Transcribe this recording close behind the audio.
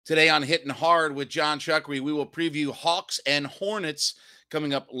Today on Hittin' Hard with John Chuckery, we will preview Hawks and Hornets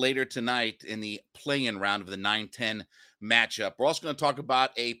coming up later tonight in the play-in round of the 9-10 matchup. We're also going to talk about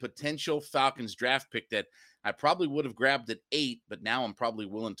a potential Falcons draft pick that I probably would have grabbed at 8, but now I'm probably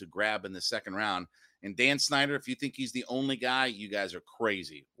willing to grab in the second round. And Dan Snyder, if you think he's the only guy, you guys are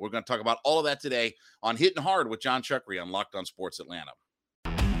crazy. We're going to talk about all of that today on Hittin' Hard with John Chuckery on Locked On Sports Atlanta.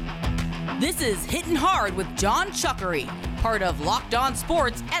 This is Hittin' Hard with John Chuckery, part of Locked On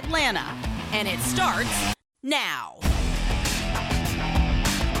Sports Atlanta. And it starts now.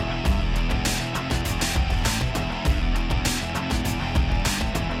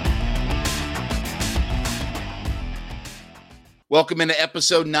 Welcome into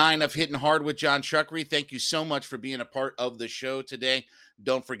episode 9 of Hittin' Hard with John Chuckery. Thank you so much for being a part of the show today.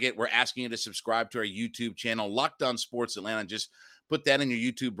 Don't forget, we're asking you to subscribe to our YouTube channel, Locked On Sports Atlanta. Just put that in your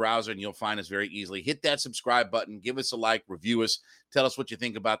YouTube browser and you'll find us very easily. Hit that subscribe button, give us a like, review us, tell us what you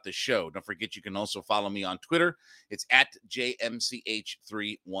think about the show. Don't forget, you can also follow me on Twitter. It's at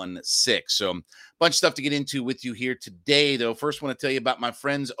JMCH316. So a bunch of stuff to get into with you here today, though. First, I want to tell you about my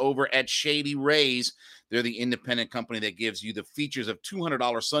friends over at Shady Rays. They're the independent company that gives you the features of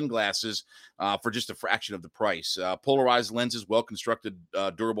 $200 sunglasses for just a fraction of the price. Polarized lenses, well-constructed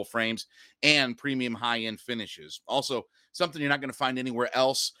durable frames, and premium high-end finishes. Also, something you're not going to find anywhere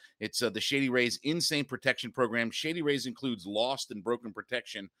else. It's the Shady Rays Insane Protection Program. Shady Rays includes lost and broken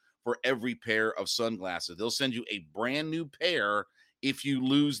protection for every pair of sunglasses. They'll send you a brand new pair if you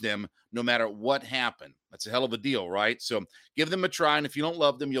lose them, no matter what happened. That's a hell of a deal, right? So give them a try, and if you don't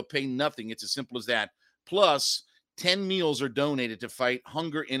love them, you'll pay nothing. It's as simple as that. Plus, 10 meals are donated to fight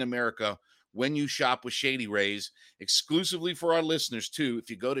hunger in America when you shop with Shady Rays, exclusively for our listeners, too. If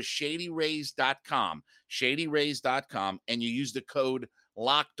you go to shadyrays.com, and you use the code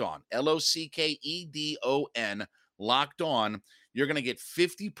LOCKEDON, LOCKEDON, Locked On, you're going to get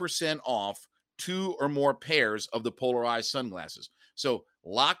 50% off 2 or more pairs of the polarized sunglasses. So,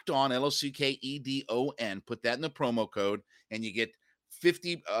 Locked On, LOCKEDON, put that in the promo code, and you get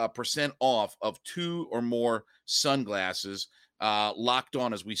 50% off of 2 or more sunglasses. Locked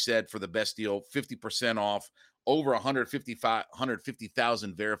On, as we said, for the best deal, 50% off, over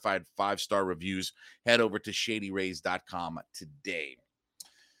 150,000 verified 5-star reviews. Head over to shadyrays.com today.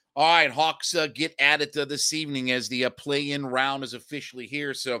 All right, Hawks get at it this evening as the play-in round is officially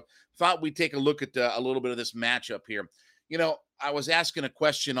here. So thought we'd take a look at a little bit of this matchup here. You know, I was asking a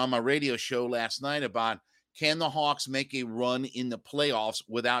question on my radio show last night about, can the Hawks make a run in the playoffs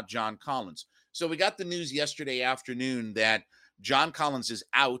without John Collins? So we got the news yesterday afternoon that John Collins is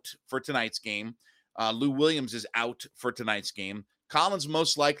out for tonight's game. Lou Williams is out for tonight's game. Collins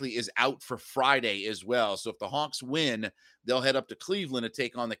most likely is out for Friday as well. So if the Hawks win, they'll head up to Cleveland to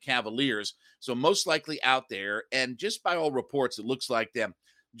take on the Cavaliers. So most likely out there. And just by all reports, it looks like that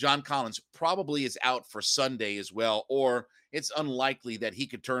John Collins probably is out for Sunday as well, or it's unlikely that he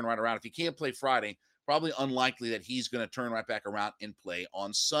could turn right around. If he can't play Friday, probably unlikely that he's going to turn right back around and play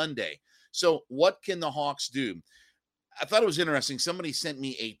on Sunday. So what can the Hawks do? I thought it was interesting. Somebody sent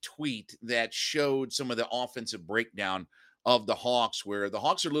me a tweet that showed some of the offensive breakdown of the Hawks, where the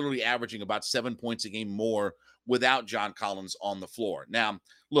Hawks are literally averaging about 7 points a game more without John Collins on the floor. Now,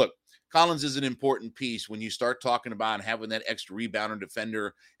 look, Collins is an important piece when you start talking about having that extra rebounder,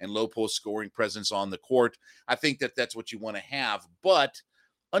 defender, and low post scoring presence on the court. I think that that's what you want to have. But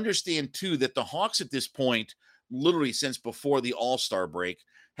understand, too, that the Hawks at this point, literally since before the All-Star break,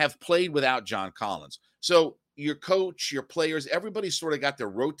 have played without John Collins. So your coach, your players, everybody's sort of got their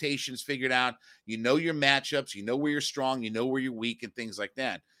rotations figured out. You know your matchups. You know where you're strong. You know where you're weak and things like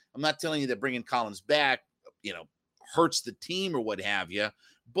that. I'm not telling you that bringing Collins back, hurts the team or what have you,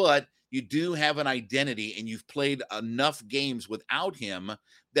 but you do have an identity and you've played enough games without him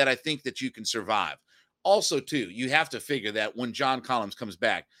that I think that you can survive. Also, too, you have to figure that when John Collins comes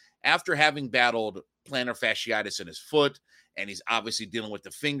back, after having battled plantar fasciitis in his foot, and he's obviously dealing with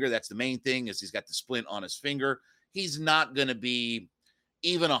the finger, that's the main thing, is he's got the splint on his finger, he's not going to be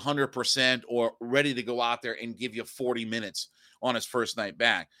even 100% or ready to go out there and give you 40 minutes on his first night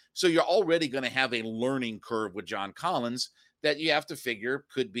back. So you're already going to have a learning curve with John Collins that you have to figure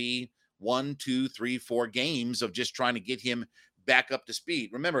could be 1, 2, 3, 4 games of just trying to get him back up to speed.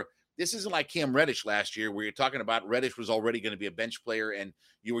 Remember, this isn't like Cam Reddish last year where you're talking about Reddish was already going to be a bench player and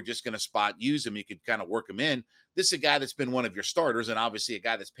you were just going to spot use him. You could kind of work him in. This is a guy that's been one of your starters and obviously a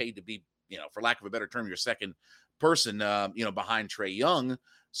guy that's paid to be, for lack of a better term, your second person, behind Trae Young.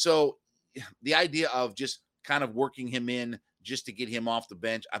 So the idea of just kind of working him in just to get him off the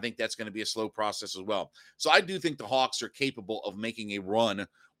bench, I think that's going to be a slow process as well. So I do think the Hawks are capable of making a run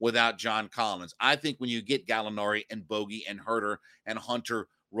without John Collins. I think when you get Gallinari and Bogey and Herter and Hunter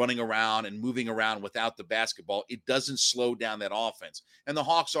running around and moving around without the basketball, it doesn't slow down that offense. And the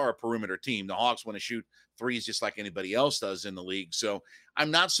Hawks are a perimeter team. The Hawks want to shoot threes just like anybody else does in the league. So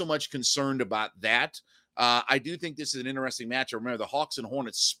I'm not so much concerned about that. I do think this is an interesting matchup. Remember, the Hawks and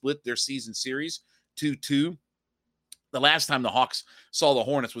Hornets split their season series 2-2. The last time the Hawks saw the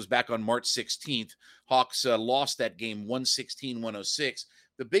Hornets was back on March 16th. Hawks lost that game 116-106.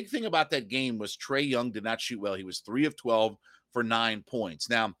 The big thing about that game was Trae Young did not shoot well. He was 3 of 12 for 9 points.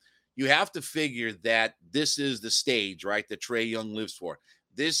 Now, you have to figure that this is the stage, right, that Trae Young lives for.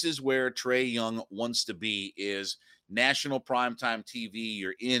 This is where Trae Young wants to be, is national primetime TV.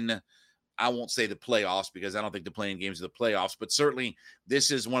 You're in, I won't say the playoffs because I don't think the playing games are the playoffs, but certainly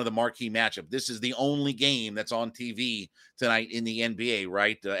this is one of the marquee matchups. This is the only game that's on TV tonight in the NBA,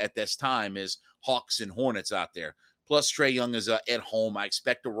 right? At this time is Hawks and Hornets out there. Plus, Trae Young is at home. I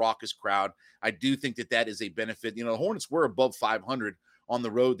expect a raucous crowd. I do think that is a benefit. You know, the Hornets were above 500 on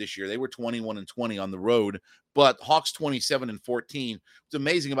the road this year. They were 21-20 on the road, but Hawks 27-14. What's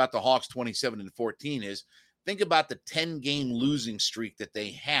amazing about the Hawks 27-14 is think about the 10-game losing streak that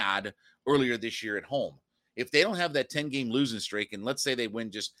they had earlier this year at home. If they don't have that 10-game losing streak, and let's say they win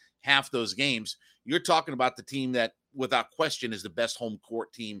just half those games, you're talking about the team that, without question, is the best home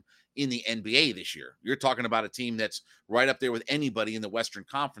court team in the NBA this year. You're talking about a team that's right up there with anybody in the Western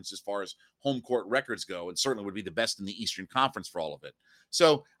Conference as far as home court records go, and certainly would be the best in the Eastern Conference for all of it.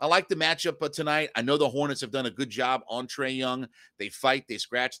 So I like the matchup tonight. I know the Hornets have done a good job on Trae Young. They fight, they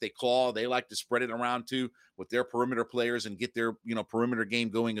scratch, they claw. They like to spread it around too with their perimeter players and get their, perimeter game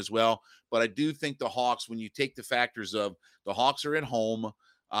going as well. But I do think the Hawks, when you take the factors of the Hawks are at home,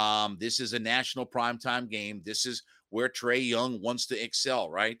 this is a national primetime game. This is where Trae Young wants to excel,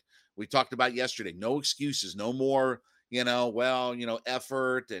 right? We talked about yesterday, no excuses, no more,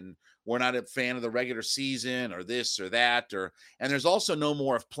 effort, and we're not a fan of the regular season or this or that, and there's also no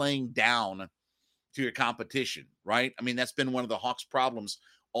more of playing down to your competition, right? I mean, that's been one of the Hawks' problems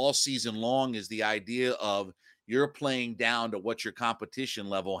all season long, is the idea of you're playing down to what your competition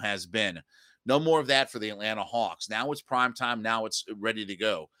level has been. No more of that for the Atlanta Hawks. Now it's prime time. Now it's ready to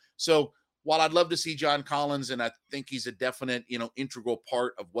go. So while I'd love to see John Collins, and I think he's a definite, integral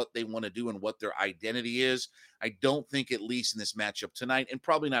part of what they want to do and what their identity is, I don't think, at least in this matchup tonight, and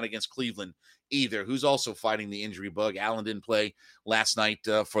probably not against Cleveland either, who's also fighting the injury bug. Allen didn't play last night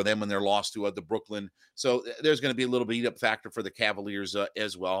for them when they're lost to the Brooklyn. So there's going to be a little beat up factor for the Cavaliers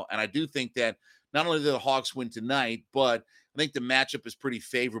as well. And I do think that not only do the Hawks win tonight, but I think the matchup is pretty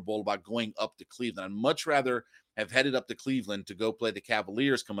favorable about going up to Cleveland. I'd much rather have headed up to Cleveland to go play the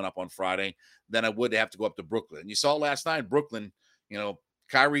Cavaliers coming up on Friday than I would have to go up to Brooklyn. And you saw last night, Brooklyn,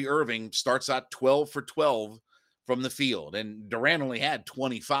 Kyrie Irving starts out 12 for 12 from the field. And Durant only had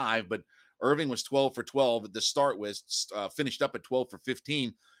 25, but Irving was 12 for 12. The start was finished up at 12 for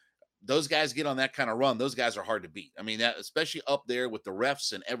 15. Those guys get on that kind of run. Those guys are hard to beat. I mean, that, especially up there with the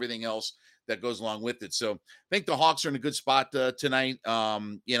refs and everything else that goes along with it. So I think the Hawks are in a good spot tonight.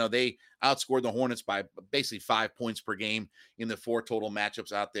 They outscored the Hornets by basically 5 points per game in the 4 total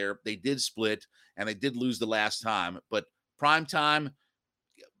matchups out there. They did split, and they did lose the last time. But prime time,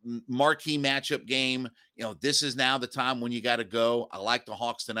 marquee matchup game, this is now the time when you got to go. I like the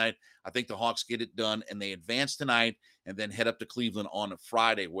Hawks tonight. I think the Hawks get it done, and they advance tonight and then head up to Cleveland on a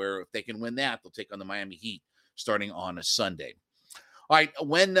Friday, where if they can win that, they'll take on the Miami Heat starting on a Sunday. All right,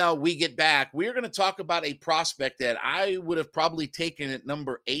 when we get back, we're going to talk about a prospect that I would have probably taken at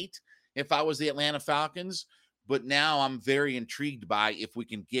number 8 if I was the Atlanta Falcons, but now I'm very intrigued by if we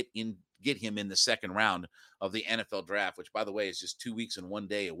can get him in the second round of the NFL draft, which, by the way, is just 2 weeks and 1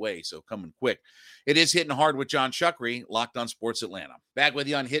 day away, so coming quick. It is Hittin' Hard with John Chuckery, Locked On Sports Atlanta. Back with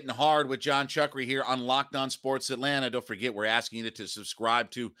you on Hittin' Hard with John Chuckery here on Locked On Sports Atlanta. Don't forget, we're asking you to subscribe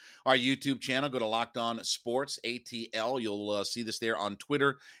to our YouTube channel. Go to Locked On Sports ATL. You'll see this there on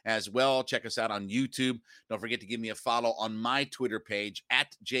Twitter as well. Check us out on YouTube. Don't forget to give me a follow on my Twitter page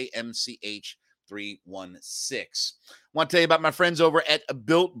at JMCH316. I want to tell you about my friends over at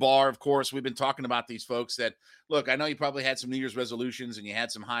Built Bar. Of course, we've been talking about these folks that, look, I know you probably had some New Year's resolutions and you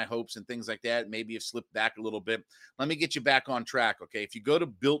had some high hopes and things like that. Maybe you've slipped back a little bit. Let me get you back on track, okay? If you go to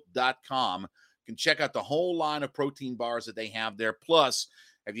Built.com, you can check out the whole line of protein bars that they have there. Plus,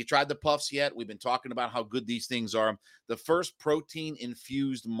 have you tried the Puffs yet? We've been talking about how good these things are. The first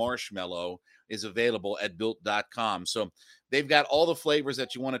protein-infused marshmallow is available at Built.com. So they've got all the flavors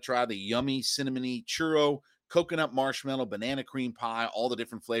that you want to try, the yummy cinnamony churro, coconut marshmallow, banana cream pie, all the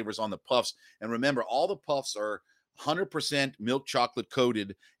different flavors on the Puffs. And remember, all the Puffs are 100% milk chocolate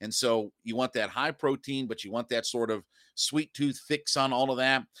coated. And so you want that high protein, but you want that sort of sweet tooth fix on all of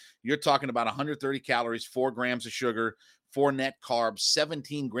that. You're talking about 130 calories, 4 grams of sugar, 4 net carbs,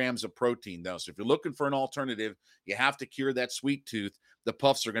 17 grams of protein, though. So if you're looking for an alternative, you have to cure that sweet tooth. The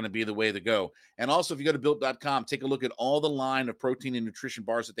puffs are going to be the way to go. And also, if you go to built.com, take a look at all the line of protein and nutrition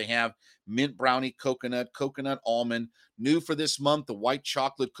bars that they have: mint brownie, coconut almond. New for this month, the white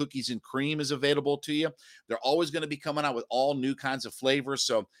chocolate cookies and cream is available to you. They're always going to be coming out with all new kinds of flavors.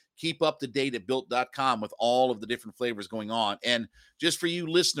 So keep up to date at built.com with all of the different flavors going on. And just for you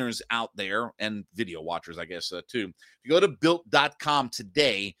listeners out there and video watchers, I guess, too, if you go to built.com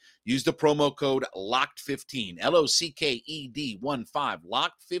today, use the promo code LOCKED15, LOCKED 15,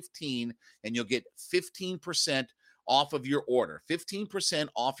 LOCKED15, and you'll get 15% off of your order. 15%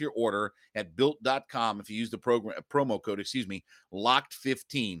 off your order at built.com if you use the promo code,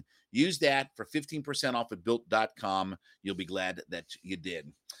 LOCKED15. Use that for 15% off at built.com. You'll be glad that you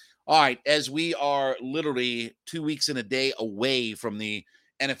did. All right, as we are literally 2 weeks and a day away from the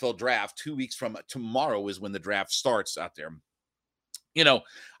NFL draft, 2 weeks from tomorrow is when the draft starts out there. You know,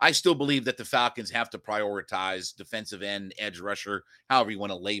 I still believe that the Falcons have to prioritize defensive end, edge rusher, however you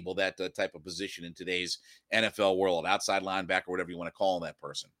want to label that type of position in today's NFL world, outside linebacker, whatever you want to call that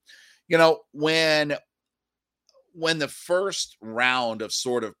person. You know, when the first round of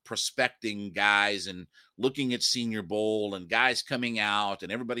sort of prospecting guys and looking at Senior Bowl and guys coming out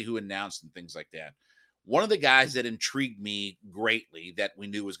and everybody who announced and things like that, one of the guys that intrigued me greatly that we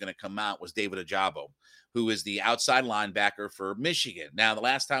knew was going to come out was David Ojabo, who is the outside linebacker for Michigan. Now, the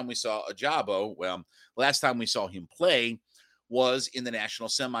last time we saw Ojabo, last time we saw him play was in the national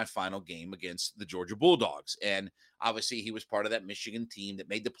semifinal game against the Georgia Bulldogs. And obviously he was part of that Michigan team that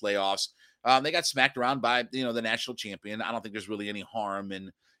made the playoffs. They got smacked around by, the national champion. I don't think there's really any harm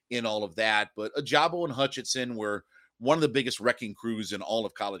in all of that. But Ojabo and Hutchinson were one of the biggest wrecking crews in all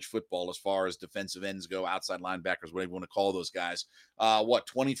of college football as far as defensive ends go, outside linebackers, whatever you want to call those guys.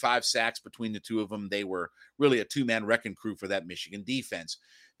 25 sacks between the two of them. They were really a two-man wrecking crew for that Michigan defense.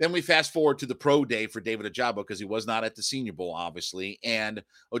 Then we fast forward to the pro day for David Ojabo because he was not at the Senior Bowl, obviously. And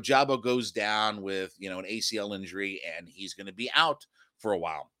Ojabo goes down with, an ACL injury, and he's going to be out for a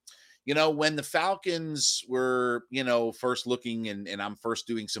while. When the Falcons were, first looking and I'm first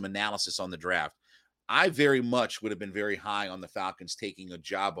doing some analysis on the draft, I very much would have been very high on the Falcons taking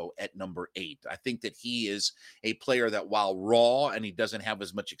Ojabo at number 8. I think that he is a player that, while raw and he doesn't have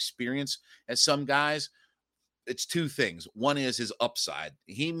as much experience as some guys, it's two things. One is his upside.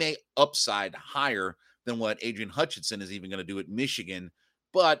 He may upside higher than what Adrian Hutchinson is even going to do at Michigan,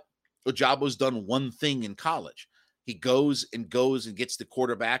 but Ojabo's done one thing in college. He goes and gets the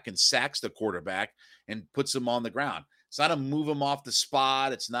quarterback and sacks the quarterback and puts him on the ground. It's not a move him off the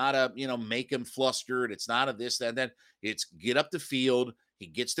spot. It's not a, make him flustered. It's not a this, that. It's get up the field. He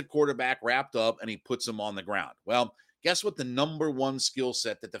gets the quarterback wrapped up and he puts him on the ground. Well, guess what the number one skill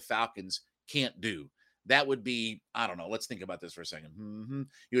set that the Falcons can't do? That would be, I don't know, let's think about this for a second.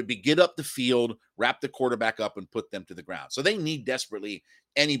 It would be get up the field, wrap the quarterback up, and put them to the ground. So they need desperately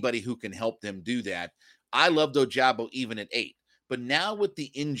anybody who can help them do that. I loved Ojabo even at 8. But now with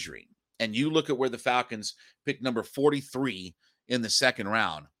the injury, and you look at where the Falcons picked number 43 in the second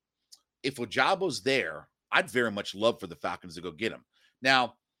round, if Ojabo's there, I'd very much love for the Falcons to go get him.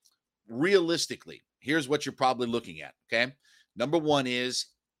 Now, realistically, here's what you're probably looking at, okay? Number one is,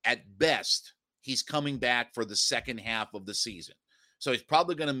 at best, he's coming back for the second half of the season. So he's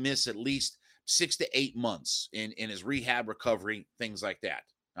probably going to miss at least 6 to 8 months in his rehab recovery, things like that,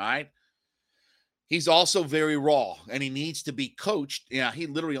 all right? He's also very raw, and he needs to be coached. He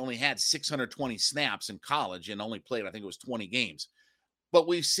literally only had 620 snaps in college and only played, I think it was 20 games. But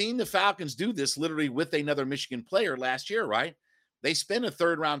we've seen the Falcons do this literally with another Michigan player last year, right? They spent a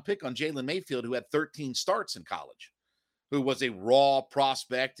third-round pick on Jalen Mayfield, who had 13 starts in college, who was a raw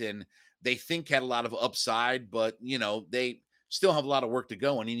prospect, and they think had a lot of upside, but, they still have a lot of work to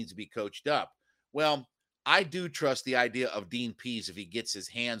go, and he needs to be coached up. Well, I do trust the idea of Dean Pease, if he gets his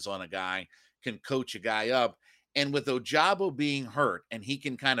hands on a guy, can coach a guy up. And with Ojabo being hurt and he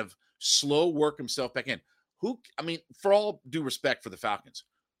can kind of slow work himself back in, for all due respect for the Falcons,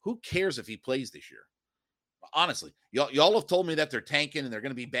 who cares if he plays this year? Honestly, y'all have told me that they're tanking and they're going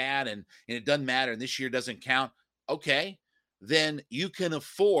to be bad and it doesn't matter and this year doesn't count. Okay, then you can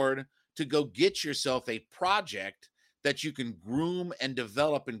afford to go get yourself a project that you can groom and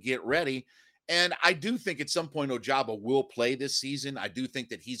develop and get ready. And I do think at some point Ojabo will play this season. I do think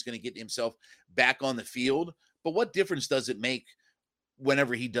that he's going to get himself back on the field. But what difference does it make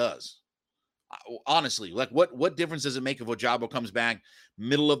whenever he does? Honestly, like what difference does it make if Ojabo comes back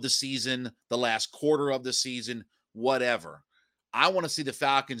middle of the season, the last quarter of the season, whatever? I want to see the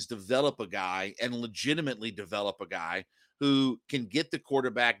Falcons develop a guy and legitimately develop a guy who can get the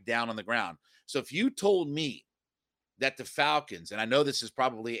quarterback down on the ground. So if you told me that the Falcons, and I know this is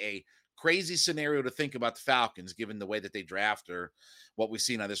probably a crazy scenario to think about the Falcons, given the way that they draft or what we've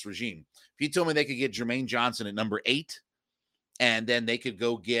seen on this regime. If you told me they could get Jermaine Johnson at number 8, and then they could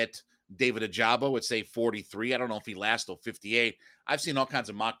go get David Ajabo at, say, 43. I don't know if he lasts till 58. I've seen all kinds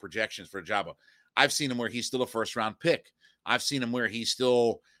of mock projections for Ajabo. I've seen him where he's still a first-round pick. I've seen him where he's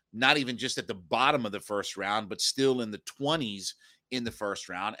still not even just at the bottom of the first round, but still in the 20s in the first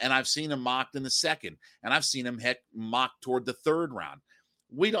round. And I've seen him mocked in the second. And I've seen him mocked toward the third round.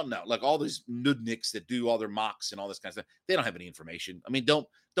 We don't know. Like all these nudniks that do all their mocks and all this kind of stuff, they don't have any information. I mean, don't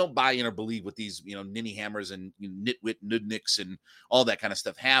buy in or believe what these, ninny hammers and nitwit nudniks and all that kind of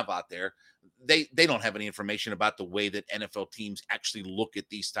stuff have out there. They don't have any information about the way that NFL teams actually look at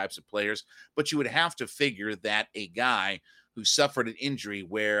these types of players. But you would have to figure that a guy who suffered an injury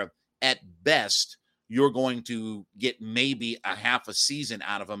where at best you're going to get maybe a half a season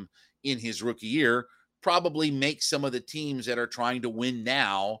out of him in his rookie year probably makes some of the teams that are trying to win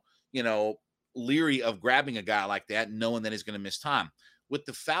now, leery of grabbing a guy like that, knowing that he's going to miss time. With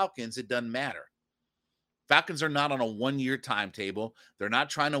the Falcons, it doesn't matter. Falcons are not on a one-year timetable. They're not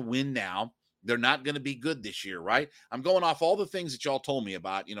trying to win now. They're not going to be good this year, right? I'm going off all the things that y'all told me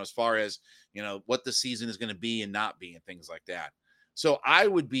about, as far as, what the season is going to be and not be and things like that. So I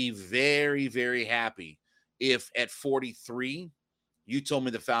would be very, very happy if at 43, you told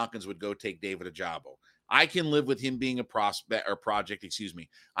me the Falcons would go take David Ajabo. I can live with him being a project.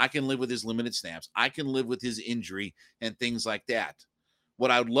 I can live with his limited snaps. I can live with his injury and things like that.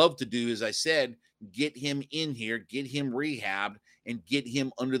 What I would love to do, as I said, get him in here, get him rehabbed, and get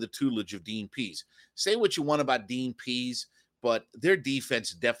him under the tutelage of Dean Pease. Say what you want about Dean Pease, but their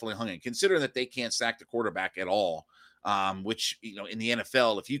defense definitely hung in. Considering that they can't sack the quarterback at all, which, in the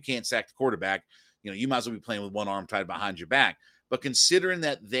NFL, if you can't sack the quarterback, you might as well be playing with one arm tied behind your back. But considering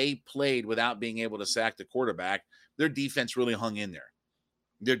that they played without being able to sack the quarterback, their defense really hung in there.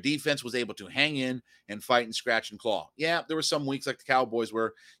 Their defense was able to hang in and fight and scratch and claw. Yeah, there were some weeks like the Cowboys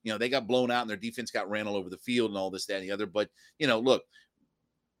where, they got blown out and their defense got ran all over the field and all this, that, and the other. But, look,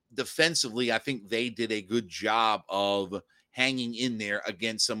 defensively, I think they did a good job of hanging in there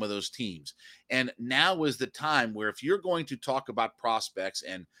against some of those teams. And now is the time where if you're going to talk about prospects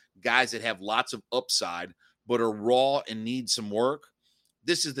and guys that have lots of upside but are raw and need some work,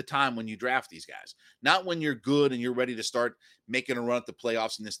 this is the time when you draft these guys. Not when you're good and you're ready to start making a run at the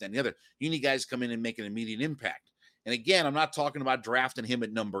playoffs and this, that, and the other. You need guys to come in and make an immediate impact. And again, I'm not talking about drafting him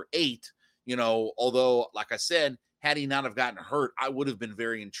at number 8, although, like I said, had he not have gotten hurt, I would have been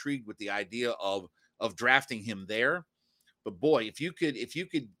very intrigued with the idea of drafting him there. But boy, if you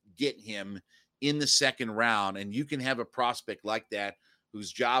could get him in the second round and you can have a prospect like that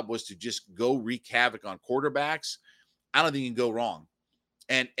whose job was to just go wreak havoc on quarterbacks, I don't think you can go wrong.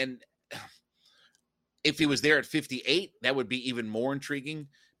 And if he was there at 58, that would be even more intriguing,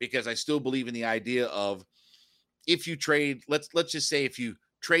 because I still believe in the idea of if you trade, let's just say if you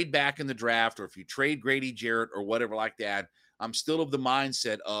trade back in the draft or if you trade Grady Jarrett or whatever like that, I'm still of the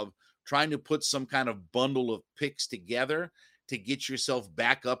mindset of trying to put some kind of bundle of picks together to get yourself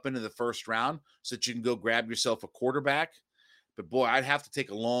back up into the first round so that you can go grab yourself a quarterback. But boy, I'd have to take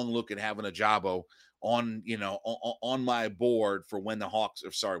a long look at having Ajabo on my board for when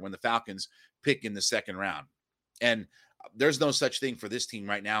the Falcons pick in the second round. And there's no such thing for this team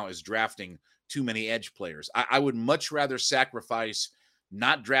right now as drafting too many edge players. I would much rather sacrifice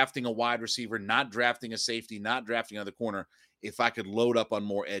not drafting a wide receiver, not drafting a safety, not drafting another corner, if I could load up on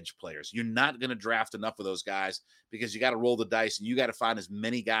more edge players. You're not going to draft enough of those guys because you got to roll the dice and you got to find as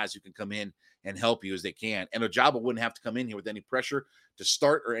many guys who can come in and help you as they can. And Ajabo wouldn't have to come in here with any pressure to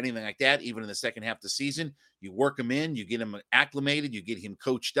start or anything like that, even in the second half of the season. You work him in, you get him acclimated, you get him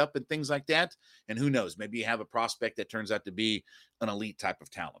coached up and things like that. And who knows, maybe you have a prospect that turns out to be an elite type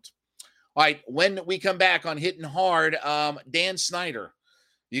of talent. All right, when we come back on Hittin' Hard, Dan Snyder,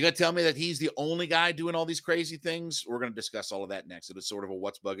 you going to tell me that he's the only guy doing all these crazy things? We're going to discuss all of that next. It is sort of a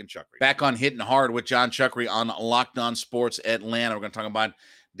What's Bugging Chuckery. Back on Hittin' Hard with John Chuckery on Locked On Sports Atlanta. We're going to talk about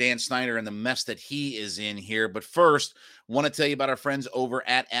Dan Snyder and the mess that he is in here. But first, I want to tell you about our friends over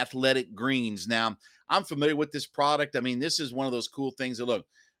at Athletic Greens. Now, I'm familiar with this product. I mean, this is one of those cool things that, look,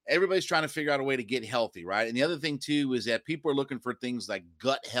 everybody's trying to figure out a way to get healthy, right? And the other thing, too, is that people are looking for things like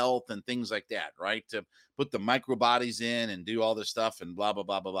gut health and things like that, right? To put the microbodies in and do all this stuff and blah, blah,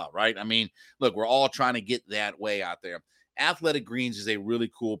 blah, blah, blah, right? I mean, look, we're all trying to get that way out there. Athletic Greens is a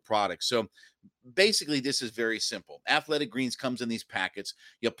really cool product. So basically, this is very simple. Athletic Greens comes in these packets.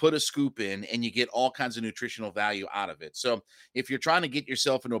 You put a scoop in and you get all kinds of nutritional value out of it. So if you're trying to get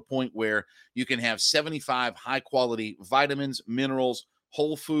yourself into a point where you can have 75 high-quality vitamins, minerals,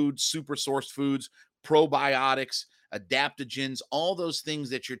 whole foods, super sourced foods, probiotics, adaptogens, all those things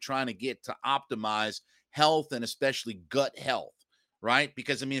that you're trying to get to optimize health and especially gut health, right?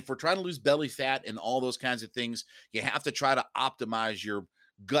 Because I mean, if we're trying to lose belly fat and all those kinds of things, you have to try to optimize your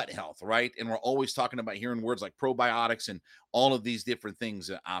gut health, right? And we're always talking about hearing words like probiotics and all of these different things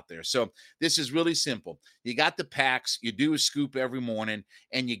out there. So this is really simple. You got the packs, you do a scoop every morning,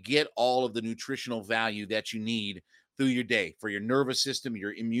 and you get all of the nutritional value that you need through your day for your nervous system,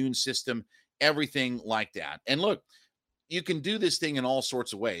 your immune system, everything like that. And look, you can do this thing in all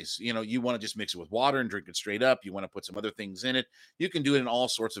sorts of ways. You know, you want to just mix it with water and drink it straight up. You want to put some other things in it. You can do it in all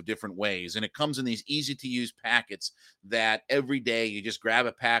sorts of different ways. And it comes in these easy to use packets that every day you just grab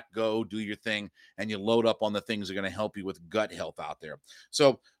a pack, go do your thing, and you load up on the things that are going to help you with gut health out there.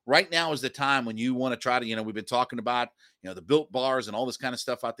 So right now is the time when you want to try to, we've been talking about, the Built bars and all this kind of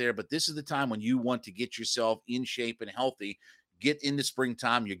stuff out there, but this is the time when you want to get yourself in shape and healthy. Get into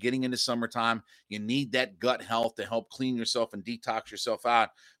springtime, you're getting into summertime, you need that gut health to help clean yourself and detox yourself out.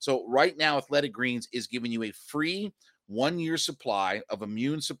 So right now, Athletic Greens is giving you a free 1-year supply of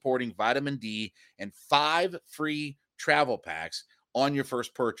immune supporting vitamin D and 5 free travel packs on your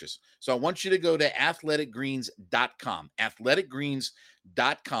first purchase. So I want you to go to athleticgreens.com,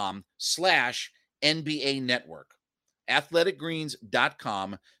 athleticgreens.com/NBA network,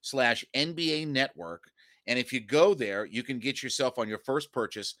 athleticgreens.com/NBA network. And if you go there, you can get yourself on your first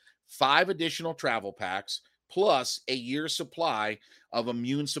purchase 5 additional travel packs plus a year's supply of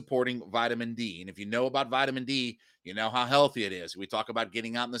immune supporting vitamin D. And if you know about vitamin D, you know how healthy it is. We talk about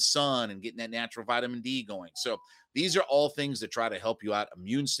getting out in the sun and getting that natural vitamin D going. So these are all things that try to help you out,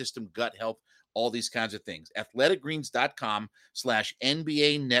 immune system, gut health, all these kinds of things.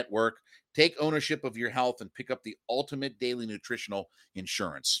 athleticgreens.com/NBA network. Take ownership of your health and pick up the ultimate daily nutritional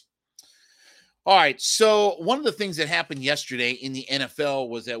insurance. All right, so one of the things that happened yesterday in the NFL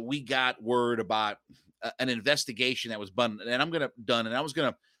was that we got word about an investigation that was done, and I was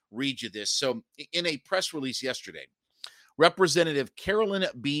going to read you this. So in a press release yesterday, Representative Carolyn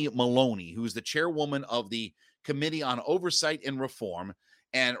B. Maloney, who is the chairwoman of the Committee on Oversight and Reform,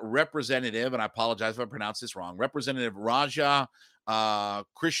 and Representative, and I apologize if I pronounce this wrong, Representative Raja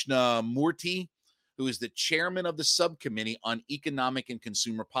Krishnamurti, who is the chairman of the Subcommittee on Economic and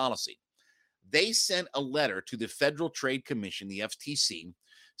Consumer Policy. They sent a letter to the Federal Trade Commission, the FTC,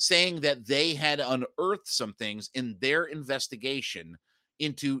 saying that they had unearthed some things in their investigation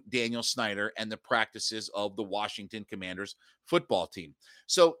into Daniel Snyder and the practices of the Washington Commanders football team.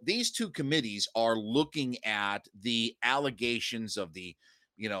 So these two committees are looking at the allegations of the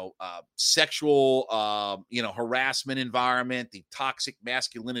sexual, harassment environment, the toxic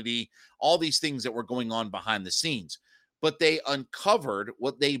masculinity, all these things that were going on behind the scenes. But they uncovered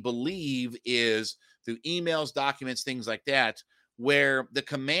what they believe is through emails, documents, things like that, where the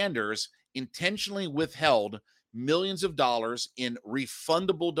Commanders intentionally withheld millions of dollars in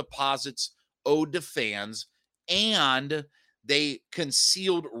refundable deposits owed to fans, and they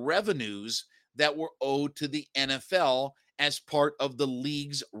concealed revenues that were owed to the NFL as part of the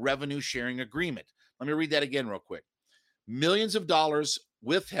league's revenue sharing agreement. Let me read that again real quick. Millions of dollars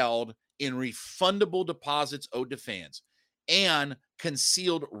withheld in refundable deposits owed to fans, and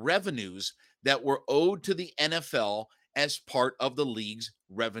concealed revenues that were owed to the NFL as part of the league's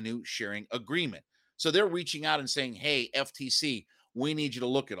revenue sharing agreement. So they're reaching out and saying, hey, FTC, we need you to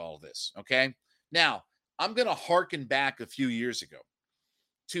look at all this, okay? Now, I'm going to hearken back a few years ago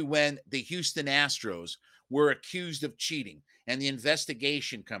to when the Houston Astros were accused of cheating and the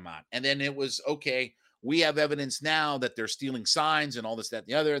investigation come out. And then it was, okay, we have evidence now that they're stealing signs and all this, that, and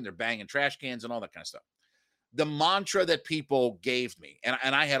the other, and they're banging trash cans and all that kind of stuff. The mantra that people gave me, and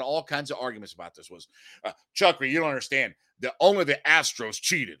I had all kinds of arguments about this, was, Chuckery, you don't understand. Only the Astros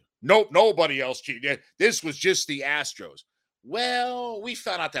cheated. Nope, nobody else cheated. This was just the Astros. Well, we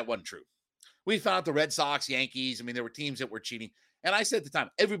found out that wasn't true. We found out the Red Sox, Yankees, there were teams that were cheating. And I said at the time,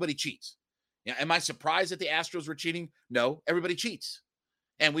 everybody cheats. Am I surprised that the Astros were cheating? No, everybody cheats.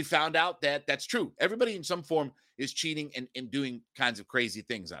 And we found out that that's true. Everybody in some form is cheating and doing kinds of crazy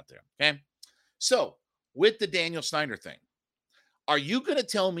things out there, okay? So, with the Daniel Snyder thing, are you going to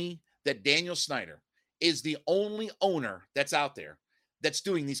tell me that Daniel Snyder is the only owner that's out there that's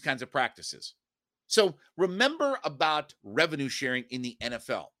doing these kinds of practices? So remember about revenue sharing in the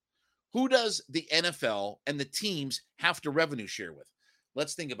NFL. Who does the NFL and the teams have to revenue share with?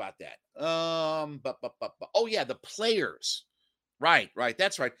 Let's think about that. Oh, yeah, the players. Right.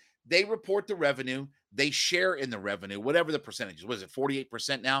 That's right. They report the revenue. They share in the revenue, whatever the percentage is. Was it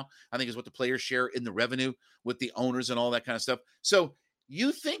 48% now? I think is what the players share in the revenue with the owners and all that kind of stuff. So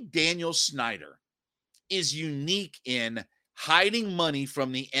you think Daniel Snyder is unique in hiding money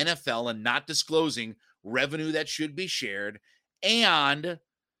from the NFL and not disclosing revenue that should be shared, and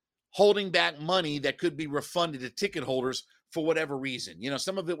holding back money that could be refunded to ticket holders for whatever reason.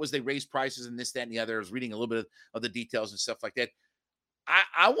 Some of it was they raised prices and this, that, and the other. I was reading a little bit of the details and stuff like that.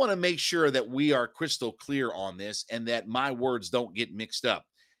 I want to make sure that we are crystal clear on this and that my words don't get mixed up.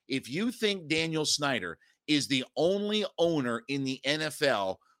 If you think Daniel Snyder is the only owner in the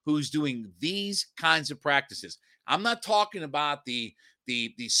NFL who's doing these kinds of practices, I'm not talking about the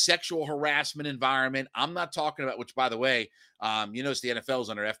sexual harassment environment. I'm not talking about, which, by the way, you notice the NFL is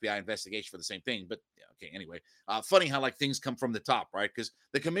under FBI investigation for the same thing. But okay, anyway, funny how like things come from the top, right? Because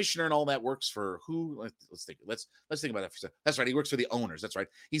the commissioner and all that works for who? Let's think about that for a second. That's right. He works for the owners. That's right.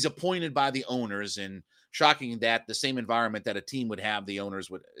 He's appointed by the owners, and shocking that the same environment that a team would have, the owners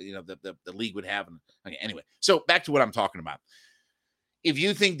would, the league would have. Okay, anyway, so back to what I'm talking about. If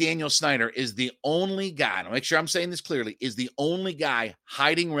you think Daniel Snyder is the only guy, I'll make sure I'm saying this clearly, is the only guy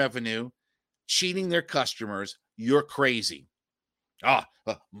hiding revenue, cheating their customers, you're crazy.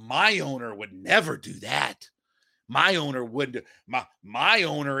 My owner would never do that. My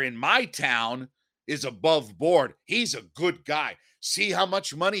owner in my town is above board. He's a good guy. See how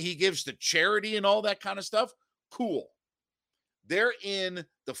much money he gives to charity and all that kind of stuff? Cool. They're in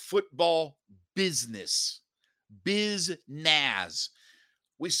the football business. Biz-naz.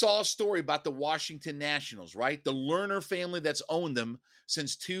 We saw a story about the Washington Nationals, right? The Lerner family that's owned them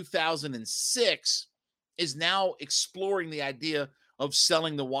since 2006 is now exploring the idea of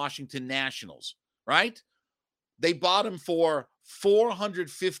selling the Washington Nationals, right? They bought them for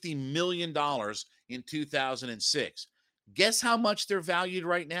 $450 million in 2006. Guess how much they're valued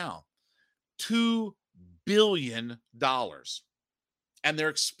right now? $2 billion. And they're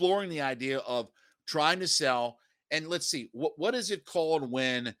exploring the idea of trying to sell. And let's see, what is it called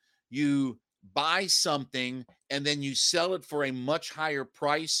when you buy something and then you sell it for a much higher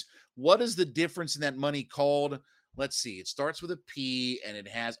price? What is the difference in that money called? Let's see. It starts with a P and it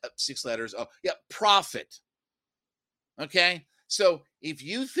has 6 letters. Oh, yeah, profit. Okay? So if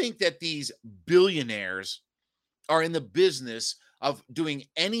you think that these billionaires are in the business of doing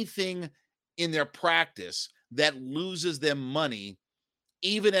anything in their practice that loses them money,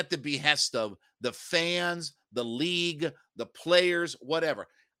 even at the behest of the fans, the league, the players, whatever.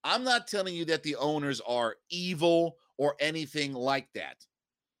 I'm not telling you that the owners are evil or anything like that.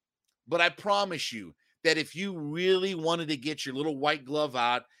 But I promise you that if you really wanted to get your little white glove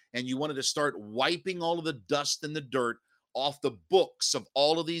out and you wanted to start wiping all of the dust and the dirt off the books of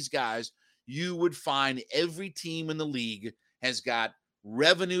all of these guys, you would find every team in the league has got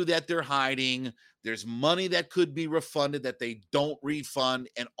revenue that they're hiding. There's money that could be refunded that they don't refund,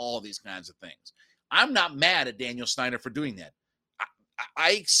 and all these kinds of things. I'm not mad at Daniel Snyder for doing that.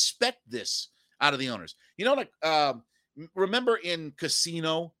 I expect this out of the owners. Remember in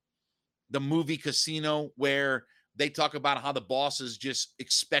Casino, the movie Casino, where they talk about how the bosses just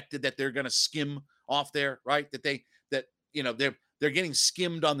expected that they're going to skim off there, right? They're getting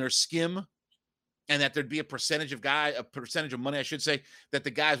skimmed on their skim, and that there'd be a percentage of money, I should say, that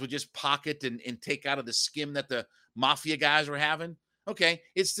the guys would just pocket and take out of the skim that the mafia guys were having. Okay,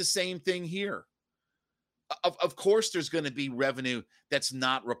 it's the same thing here. Of course, there's going to be revenue that's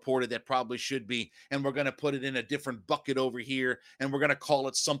not reported that probably should be, and we're going to put it in a different bucket over here, and we're going to call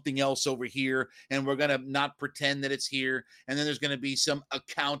it something else over here, and we're going to not pretend that it's here, and then there's going to be some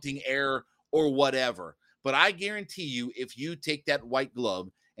accounting error or whatever. But I guarantee you, if you take that white glove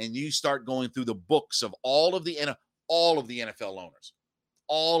and you start going through the books of all of the NFL owners,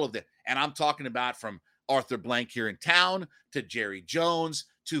 all of them, and I'm talking about from Arthur Blank here in town to Jerry Jones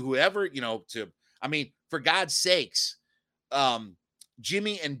to whoever, for God's sakes,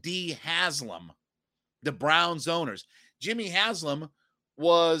 Jimmy and Dee Haslam, the Browns owners. Jimmy Haslam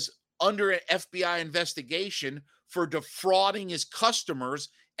was under an FBI investigation for defrauding his customers,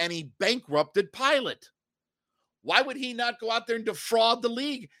 and he bankrupted Pilot. Why would he not go out there and defraud the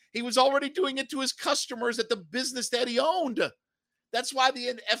league? He was already doing it to his customers at the business that he owned. That's why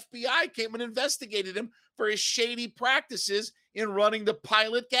the FBI came and investigated him for his shady practices in running the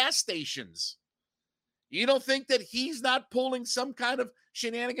Pilot gas stations. You don't think that he's not pulling some kind of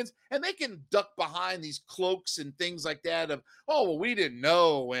shenanigans? And they can duck behind these cloaks and things like that of, oh, well, we didn't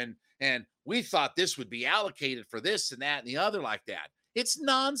know, and we thought this would be allocated for this and that and the other like that. It's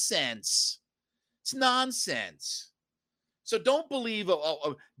nonsense. It's nonsense. So don't believe,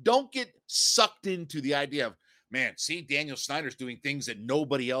 don't get sucked into the idea of, man, see, Daniel Snyder's doing things that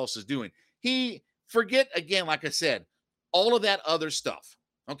nobody else is doing. Forget, again, like I said, all of that other stuff,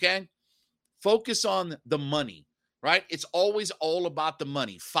 okay? Focus on the money, right? It's always all about the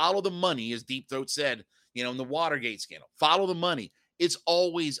money. Follow the money, as Deep Throat said, in the Watergate scandal. Follow the money. It's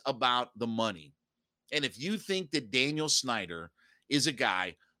always about the money. And if you think that Daniel Snyder is a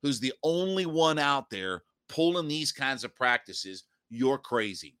guy who's the only one out there pulling these kinds of practices, you're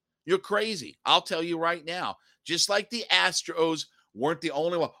crazy. You're crazy. I'll tell you right now. Just like the Astros weren't the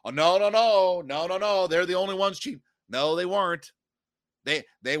only one. Oh, no. They're the only ones cheap. No, they weren't.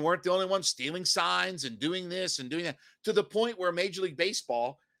 They weren't the only ones stealing signs and doing this and doing that, to the point where Major League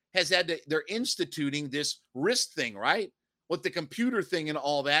Baseball has had to, they're instituting this wrist thing, right? With the computer thing and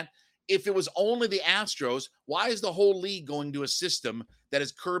all that. If it was only the Astros, why is the whole league going to a system that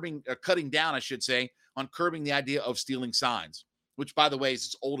is cutting down, I should say, on curbing the idea of stealing signs, which, by the way, is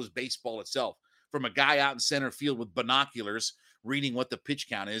as old as baseball itself, from a guy out in center field with binoculars reading what the pitch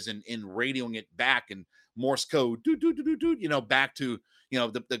count is and radioing it back in Morse code, back to,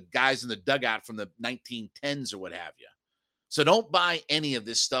 the guys in the dugout from the 1910s or what have you. So don't buy any of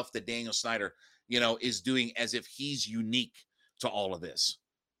this stuff that Daniel Snyder, is doing as if he's unique to all of this.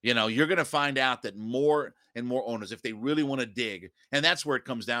 You're going to find out that more and more owners, if they really want to dig, and that's where it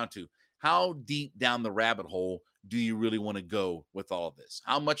comes down to, how deep down the rabbit hole do you really want to go with all of this?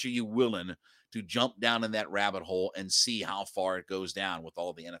 How much are you willing to jump down in that rabbit hole and see how far it goes down with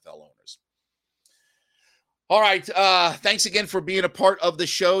all the NFL owners? All right. Thanks again for being a part of the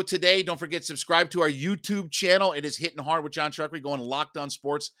show today. Don't forget, subscribe to our YouTube channel. It is Hittin' Hard with John Chuckery, going Locked On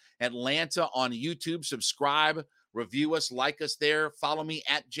Sports Atlanta on YouTube. Subscribe, review us, like us there. Follow me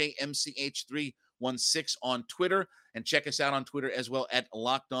at JMCH316 on Twitter, and check us out on Twitter as well at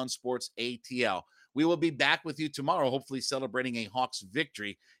Locked On Sports ATL. We will be back with you tomorrow, hopefully celebrating a Hawks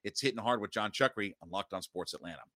victory. It's Hittin' Hard with John Chuckery on Locked On Sports Atlanta.